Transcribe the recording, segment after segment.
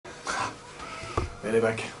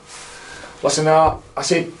very big. Listen, I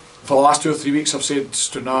said for the last 2 or 3 weeks I've said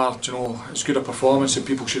Stranraer, you know, it's good a performance and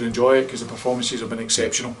people should enjoy it because the performances have been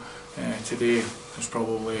exceptional. Today was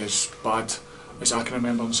probably as bad as I can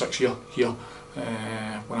remember in 6 years here.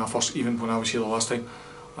 Even when I was here the last time,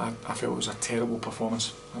 I felt it was a terrible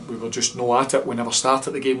performance. We were just no at it. We never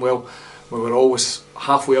started the game well. We were always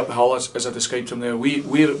halfway up the hill, as I described them there.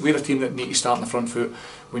 We're a team that need to start on the front foot.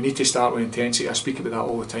 We need to start with intensity. I speak about that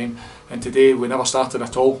all the time. And today we never started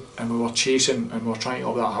at all, and we were chasing and we were trying to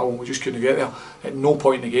up that hill, and we just couldn't get there at no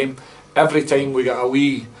point in the game. Every time we got a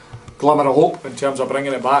wee glimmer of hope in terms of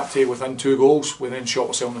bringing it back to within 2 goals, we then shot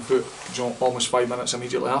ourselves in the foot, you know, almost 5 minutes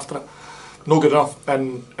immediately after it. No good enough,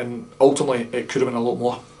 and ultimately it could have been a lot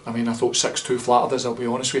more. I mean, I thought 6-2 flattered us, I'll be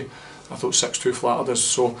honest with you. I thought 6-2 flattered us.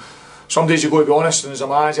 So some days you've got to be honest, and as a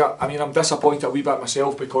manager, I mean, I'm disappointed a wee bit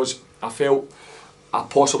myself because I felt I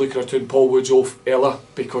possibly could have turned Paul Woods off earlier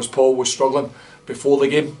because Paul was struggling before the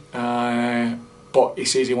game. But he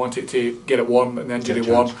says he wanted to get it warm and the injury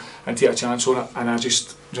warm and take a chance on it, and I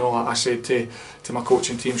just, you know, I said to my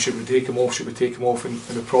coaching team, should we take him off, and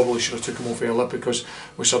we probably should have took him off earlier because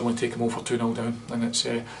we suddenly take him off for 2-0 down, and it's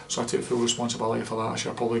so I take full responsibility for that. I should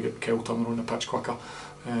have probably got Kel Turner on the pitch quicker,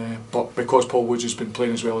 but because Paul Woods has been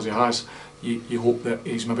playing as well as he has, you hope that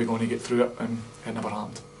he's maybe going to get through it, and it never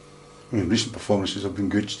happened. I mean, recent performances have been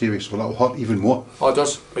good, Stevie, so that'll hurt even more. Oh,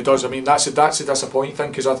 it does. I mean, that's a disappointing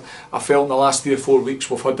thing because I felt in the last 3 or 4 weeks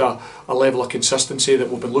we've had a level of consistency that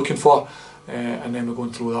we've been looking for, and then we're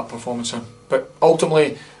going through that performance in. But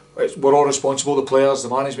ultimately, we're all responsible, the players, the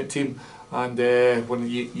management team, and when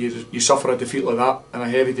you suffer a defeat like that, and a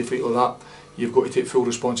heavy defeat like that, you've got to take full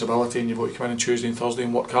responsibility, and you've got to come in on Tuesday and Thursday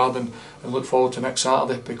and work hard and look forward to next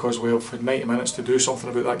Saturday, because we've had 90 minutes to do something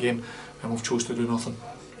about that game and we've chose to do nothing.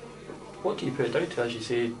 What do you put it down to, as you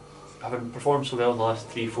say, having performed so well in the last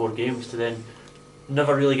 3-4 games to then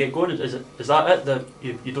never really get going? Is that it, that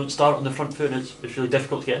you don't start on the front foot and it's really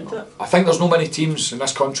difficult to get into it? I think there's not many teams in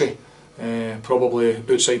this country, probably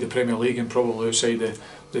outside the Premier League and probably outside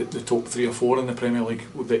the top 3 or 4 in the Premier League,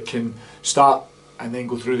 that can start and then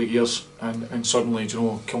go through the gears and suddenly, you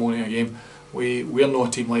know, come on in a game. We're not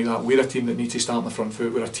a team like that. We're a team that needs to start on the front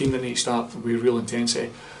foot. We're a team that needs to start with real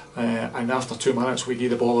intensity. And after 2 minutes we gave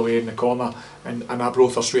the ball away in the corner and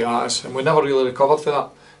Arbroath are straight at us, and we never really recovered for that.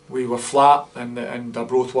 We were flat and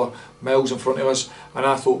Arbroath were miles in front of us, and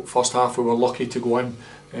I thought first half we were lucky to go in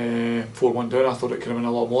 4-1 down. I thought it could have been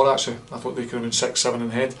a lot more actually. I thought they could have been 6-7 in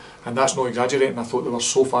head, and that's no exaggerating. I thought they were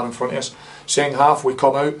so far in front of us. Second half we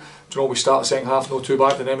come out, you know, we start the second half not too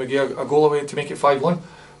bad, and then we get a goal away to make it 5-1.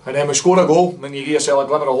 And then we score a goal, and then you give yourself a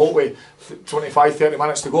glimmer of hope with 25-30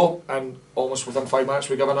 minutes to go, and almost within 5 minutes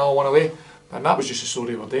we give another one away. And that was just the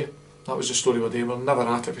story of our day. That was the story of our day. We're never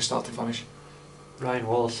at it from start to finish. Ryan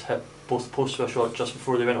Wallace hit both posts with a shot just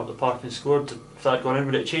before they went up the park and scored. If that had gone in,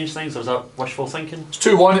 would it change things, or is that wishful thinking? It's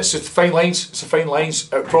 2-1, it's fine lines. It's a fine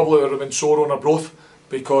lines. It probably would have been sore on Arbroath,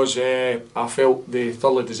 because I felt they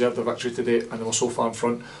thoroughly deserved the victory today and they were so far in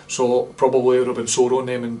front, so probably it would have been sore on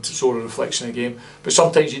them and sore a reflection of the game. But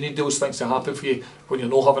sometimes you need those things to happen for you when you're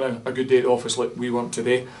not having a good day at the office like we weren't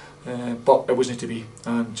today, but it wasn't to be,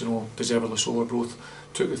 and you know, deservedly so. Arbroath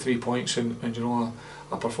took the 3 points and you know,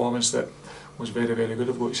 a performance that was very, very good,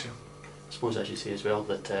 I've got to say. I suppose, as you say as well,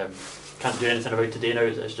 that can't do anything about today now.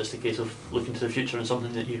 It's just a case of looking to the future and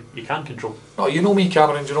something that you can control. No, you know me,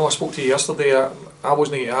 Cameron. You know, I spoke to you yesterday.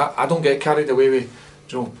 I don't get carried away with,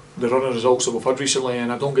 you know, the run of results that we've had recently,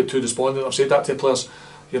 and I don't get too despondent. I've said that to the players.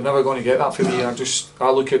 You're never going to get that from me.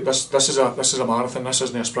 I look at this. This is a marathon. This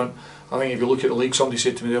isn't a sprint. I think if you look at the league, somebody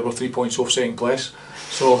said to me they were 3 points off second place.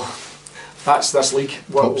 So that's this league.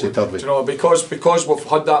 Well, you know, because we've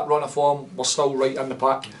had that run of form, we're still right in the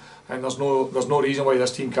pack. And there's no reason why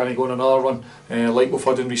this team can't go on another run like we've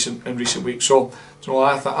had in recent weeks. So, you know,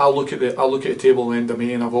 I'll look at the table at the end of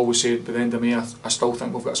May, and I've always said by the end of May I still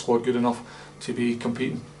think we've got a squad good enough to be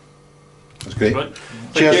competing. That's great. Right.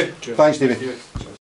 Cheers. Thanks, Stevie.